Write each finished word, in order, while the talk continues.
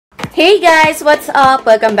Hey guys, what's up?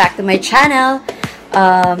 Welcome back to my channel.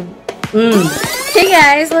 Hey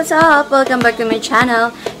guys, what's up? Welcome back to my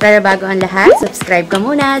channel. Pero bago ang lahat, subscribe ka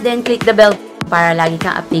muna, then click the bell para lagi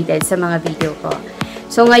kang updated sa mga video ko.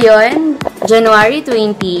 So ngayon, January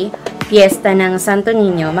 20, Fiesta ng Santo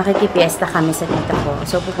Niño, makikipiesta kami sa tita ko.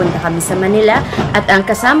 So pupunta kami sa Manila at ang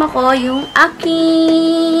kasama ko yung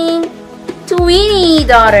aking Twinnie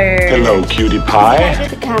daughter. Hello, cutie pie. Look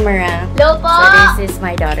at the camera. Hello po! So this is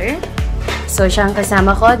my daughter. So siya ang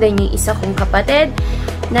kasama ko. Then yung isa kong kapatid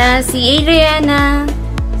na si Adriana,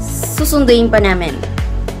 susunduin pa namin.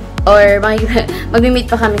 Or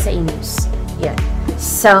mag-meet pa kami sa Imus. Yan.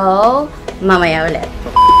 So, mamaya ulit.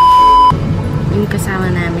 Yung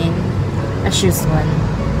kasama namin, as usual,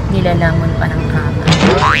 nilalamon pa ng kama.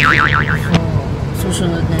 So,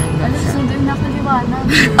 susunod na lang. Ano, susunod na kaliwanag.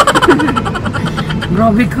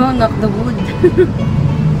 Grabe ko, knock the wood.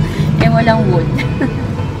 Eh, walang wood.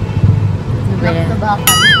 Knock the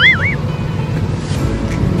bakal.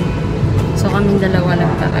 So, kaming dalawa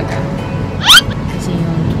lang talaga. Kasi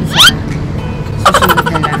yung isa, susunod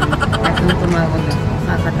na lang. At nung tumawag ako,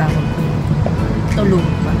 kakatawag ko. Tulog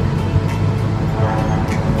pa.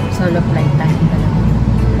 Solo flight tayo talaga.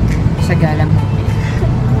 Sa gala mo.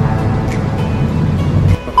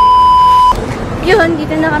 Yun,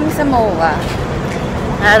 dito na kami sa MOA.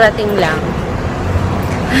 Narating lang.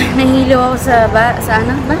 Nahilo ako sa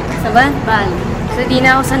ano ba? Sa van? Van. So, di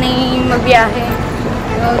na ako sanay magbiyahe.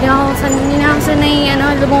 So, di na ako sanay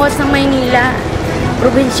lumuwas ng Maynila.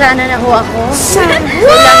 Probinsyana na ho ako. So, lagi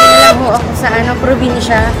na lang ho ako sa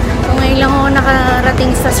probinsya. So, ngayon lang ako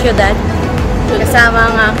nakarating sa syudad. Kasama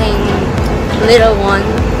ang aking little one.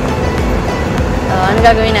 So, ano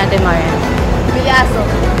gagawin natin, Maria? Bilaso.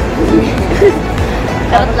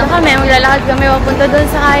 Tatlo kami, maglalakad kami papunta doon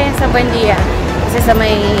sa kaya sa Buendia. Kasi sa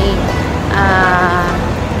may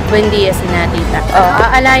Buendia si Natita.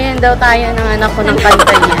 Aalayan daw tayo ng anak ko ng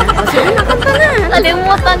kanta niya. Sige, nakanta na.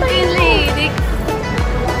 Kalimutan ko yung lyrics.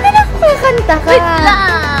 Anak ko, kanta ka. Wait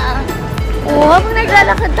lang. Habang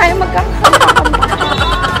naglalakad tayo magkakanta.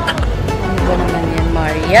 Ano ba naman yan,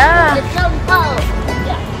 Maria? Let's go.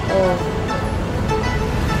 Oh.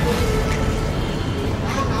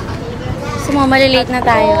 So, malilate na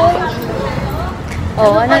tayo.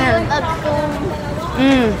 Oh, ano na?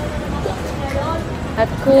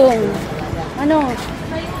 At kung ano?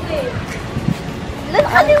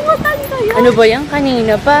 Nakalimutan ko yun. Ano ba yan?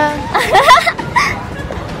 Kanina pa.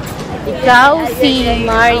 Ikaw si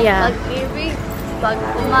Maria. Pag-ibig, pag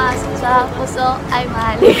pumasok sa puso, ay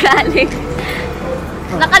mahalik-halik.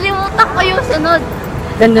 Nakalimutan ko yung sunod.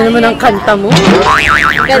 Ganda naman ang kanta mo.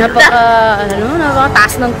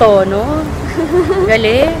 Napaka-taas ng tono.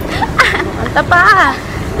 Galing. Kanta pa.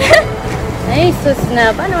 Ay, sus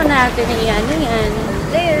na. Paano natin yan?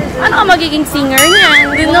 Ano ka magiging singer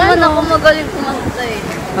niyan? Hindi naman ako magaling kumanta eh.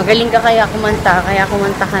 Magaling ka kaya kumanta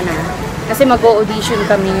ka na. Kasi mag-audition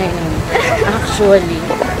kami ngayon. Actually.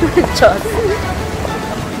 Diyos.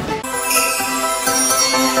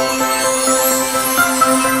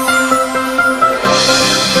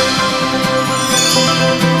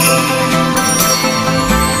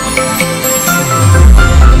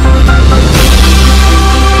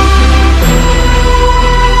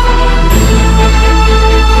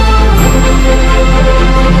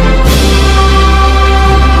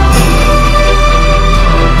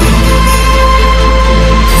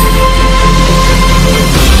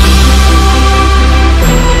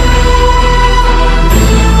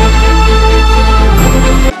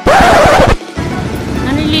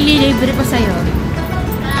 Libre pa sa'yo.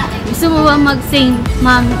 Gusto mo ba mag-say,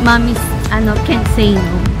 mommy's, can't say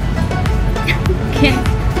no?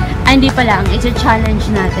 Hindi pala, ang i-challenge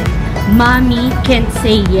natin. Mommy can't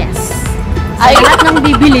say yes. Sa lahat ng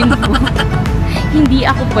bibilin ko, hindi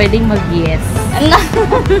ako pwedeng mag-yes.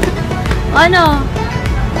 Ano?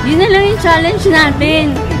 Yun na lang yung challenge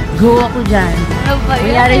natin. Go ako dyan. Ano ba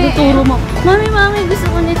yun? Mayari tuturo mo, Mami, gusto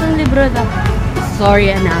ko nitong libro daw. Sorry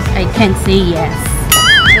anak, I can't say yes.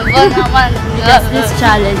 Naman. Because this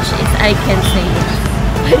challenge is I can say it.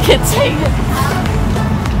 I can say it.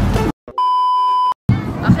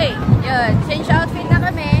 Okay, yun. Change outfit na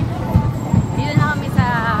kami. Dito na kami sa,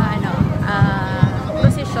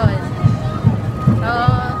 position. So,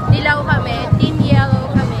 dilaw kami. Team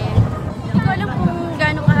yellow kami. Hindi ko alam kung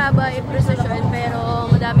gaano kahaba yung procession,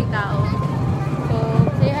 pero madaming tao. So,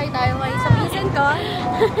 say hi tayo kayo sa pinsan ko.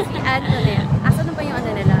 Si Antoinette. Asan na ba yung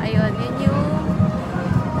nila? Ayun, yun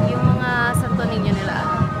yung mga Santo Niño nila.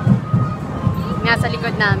 Nga sa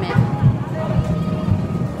likod namin.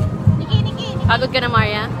 Pagod ka na,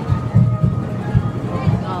 Maria?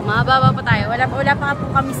 Mababa pa tayo. Wala pa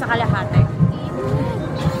po kami sa kalahati.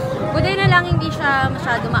 Buday na lang hindi siya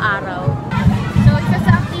masyado maaraw. So, isa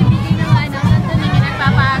sa activity naman ng Santo Niño,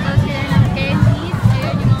 nagpapaagaw sila ng candies.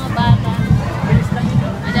 Ayun yung mga bata.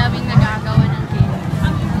 Madaming nagagawa ng candies.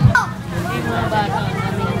 Yung mga bata,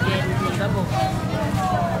 madaming ng candies.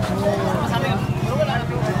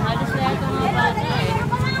 Halos lahat ng mga bata eh.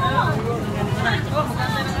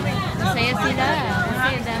 Masaya sila.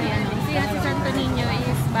 Kasi dami ano. Kasi si Santo Niño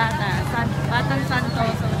is bata. Batang santo.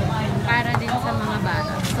 So, para din sa mga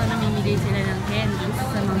bata. So, namimigay sila ng candies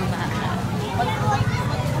sa mga bata.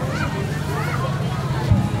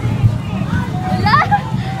 Wala!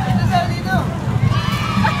 Ito sa dito!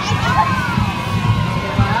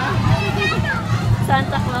 Diba?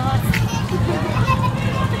 Santa Claus.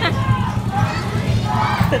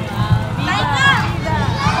 Viva!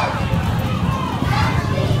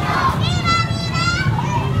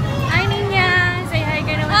 Hi, Niña! Say hi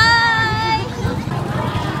ka naman. Hi!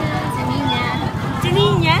 Si Niña. Si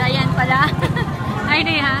Niña? Ayan pala. Hi,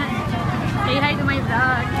 Niña. Say hi to my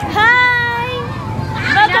vlog. Hi!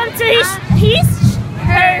 Welcome to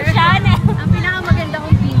her channel. Ang pinakamaganda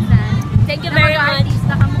kong pinsan. Thank you very much.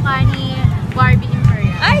 Artista kamukha ni Barbie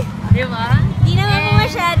Imperial. Ay! Di ba? Di naman mo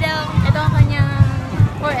masyado. Ito ang kanyang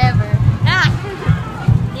forever. Ah!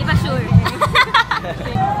 Di ba sure?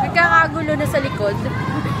 Nagkakagulo na sa likod.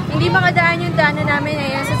 Hindi makadaan yung daanan namin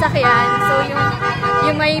ngayon sa sasakyan. So,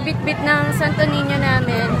 yung may bit-bit ng Santo Niño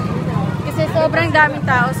namin. Kasi sobrang daming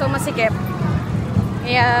tao, so masikip.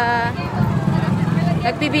 Kaya,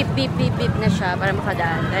 nagpipip-pip-pip na siya para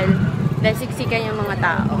makadaan. Dahil siksikan yung mga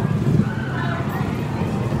tao.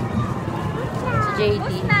 Si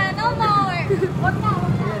JT. No more!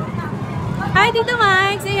 Hi, Tito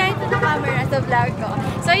Mike! Say hi to the camera sa vlog ko.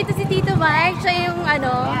 So, ito si Tito Mike. Siya yung,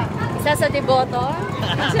 isa sa deboto.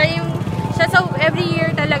 Siya so, every year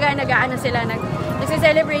talaga nag-aano sila,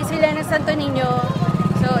 nagse-celebrate sila ng Santo Niño.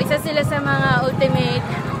 So, isa sila sa mga ultimate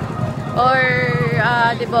or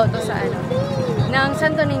deboto sa ng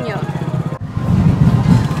Santo Niño.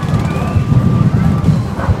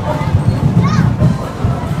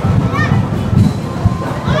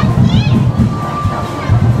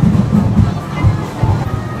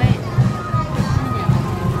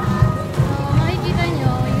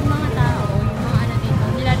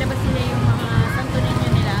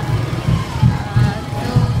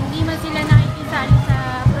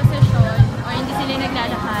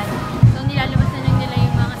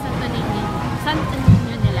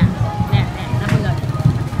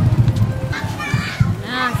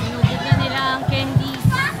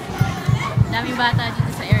 Daming bata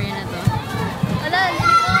dito sa area na to. Wala,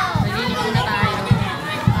 liliko! Naliliko na tayo.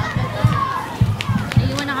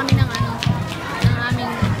 Naiiwan na kami ng aming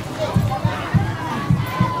sasakyan.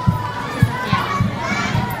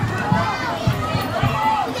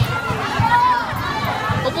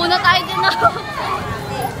 Upo na tayo din ako.